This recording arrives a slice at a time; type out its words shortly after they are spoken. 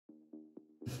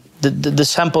the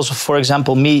samples of, for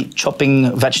example, me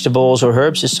chopping vegetables or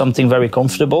herbs is something very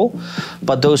comfortable.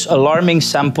 But those alarming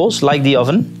samples, like the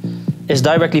oven, is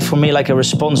directly for me like a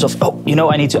response of, oh, you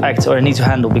know, I need to act or I need to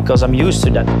handle because I'm used to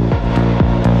that.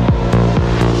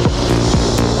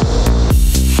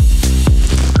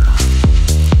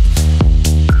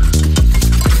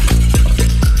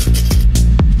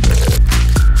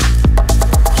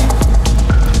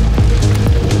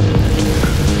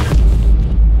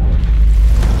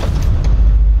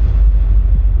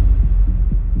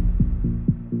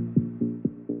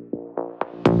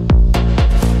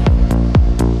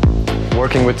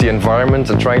 Working with the environment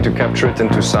and trying to capture it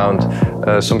into sound,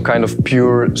 some kind of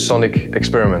pure sonic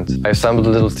experiment. I assembled a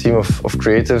little team of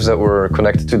creatives that were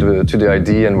connected to the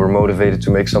idea and were motivated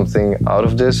to make something out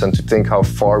of this and to think how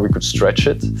far we could stretch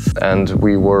it. And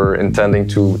we were intending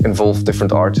to involve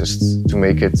different artists to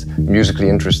make it musically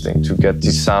interesting, to get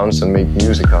these sounds and make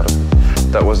music out of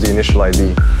it. That was the initial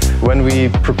idea. When we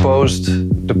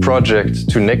proposed the project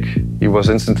to Nick, he was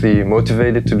instantly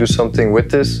motivated to do something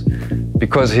with this,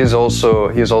 because he is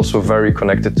also very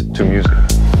connected to music.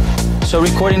 So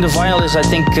recording the vinyl is, I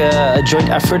think, a joint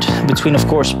effort between, of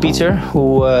course, Pieter,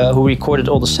 who recorded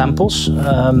all the samples,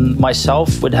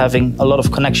 myself, with having a lot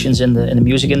of connections in the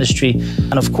music industry,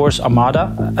 and of course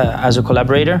Armada as a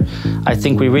collaborator. I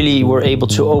think we really were able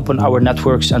to open our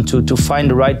networks and to find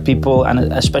the right people,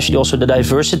 and especially also the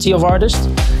diversity of artists,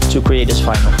 to create this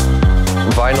vinyl.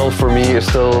 Vinyl for me is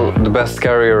still the best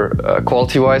carrier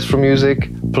quality-wise for music,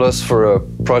 plus for a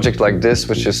project like this,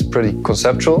 which is pretty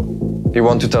conceptual. You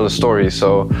want to tell a story,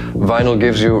 so vinyl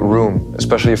gives you room,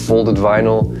 especially folded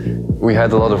vinyl. We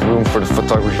had a lot of room for the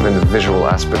photography and the visual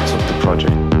aspects of the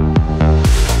project.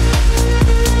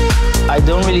 I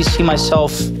don't really see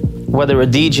myself whether a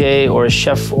DJ or a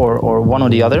chef or one or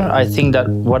the other. I think that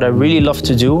what I really love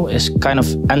to do is kind of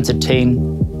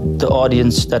entertain the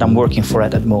audience that I'm working for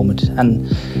at that moment. And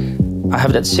I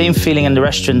have that same feeling in the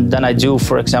restaurant than I do,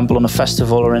 for example, on a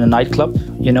festival or in a nightclub.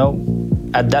 You know,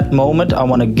 at that moment, I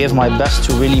want to give my best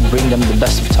to really bring them the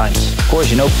best of times. Of course,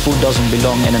 you know, food doesn't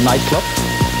belong in a nightclub.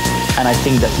 And I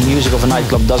think that the music of a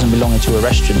nightclub doesn't belong into a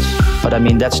restaurant. But I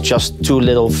mean, that's just two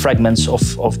little fragments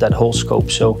of that whole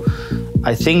scope. So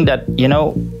I think that, you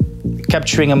know,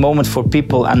 capturing a moment for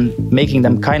people and making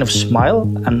them kind of smile,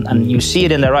 and you see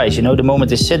it in their eyes, you know, the moment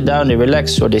they sit down, they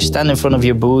relax, or they stand in front of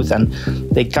your booth and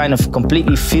they kind of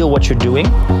completely feel what you're doing,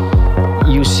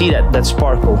 you see that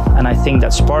sparkle. And I think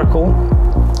that sparkle,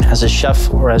 as a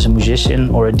chef or as a musician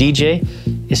or a DJ,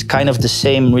 is kind of the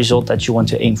same result that you want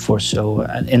to aim for. So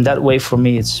in that way, for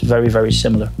me, it's very, very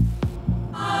similar.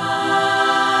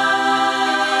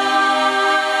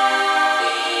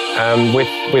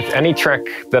 With any track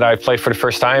that I play for the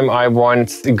first time, I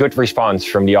want a good response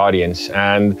from the audience.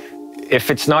 And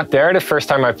if it's not there the first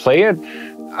time I play it,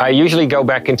 I usually go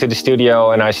back into the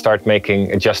studio and I start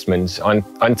making adjustments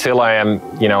until I am,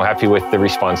 you know, happy with the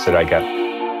response that I get.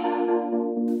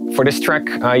 For this track,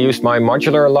 I used my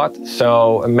modular a lot.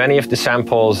 So many of the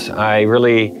samples, I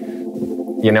really,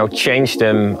 you know, changed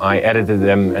them, I edited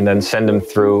them, and then sent them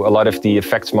through a lot of the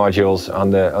effects modules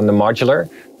on the modular.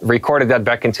 Recorded that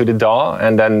back into the DAW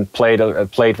and then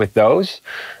played with those.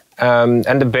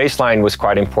 And the bass line was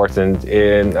quite important.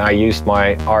 I used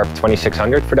my ARP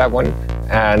 2600 for that one.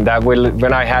 And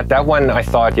when I had that one, I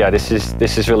thought, yeah, this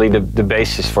is really the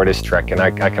basis for this track, and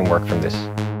I can work from this.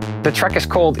 The track is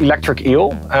called Electric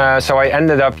Eel, so I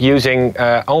ended up using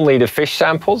only the fish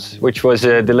samples, which was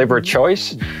a deliberate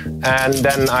choice. And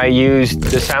then I used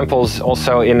the samples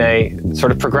also in a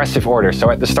sort of progressive order.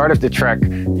 So at the start of the track,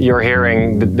 you're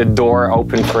hearing the door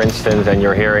open, for instance, and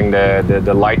you're hearing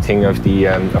the lighting of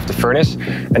the furnace.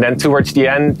 And then towards the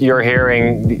end, you're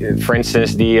hearing, for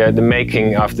instance, the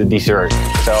making of the dessert.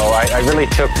 So I really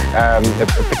took a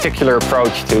particular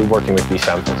approach to working with these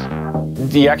samples.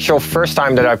 The actual first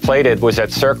time that I played it was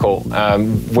at Circle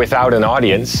without an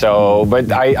audience.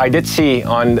 But I did see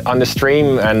on the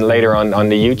stream and later on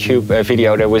the YouTube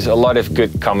video, there was a lot of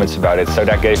good comments about it. So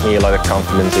that gave me a lot of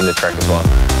confidence in the track as well.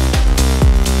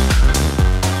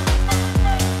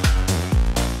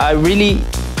 I really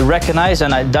recognize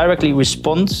and I directly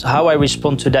respond how I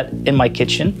respond to that in my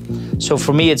kitchen. So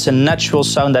for me, it's a natural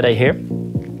sound that I hear,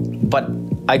 but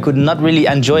I could not really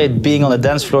enjoy it being on the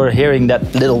dance floor, hearing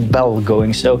that little bell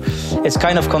going. So it's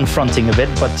kind of confronting a bit,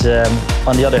 but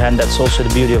on the other hand, that's also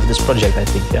the beauty of this project, I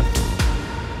think, yeah.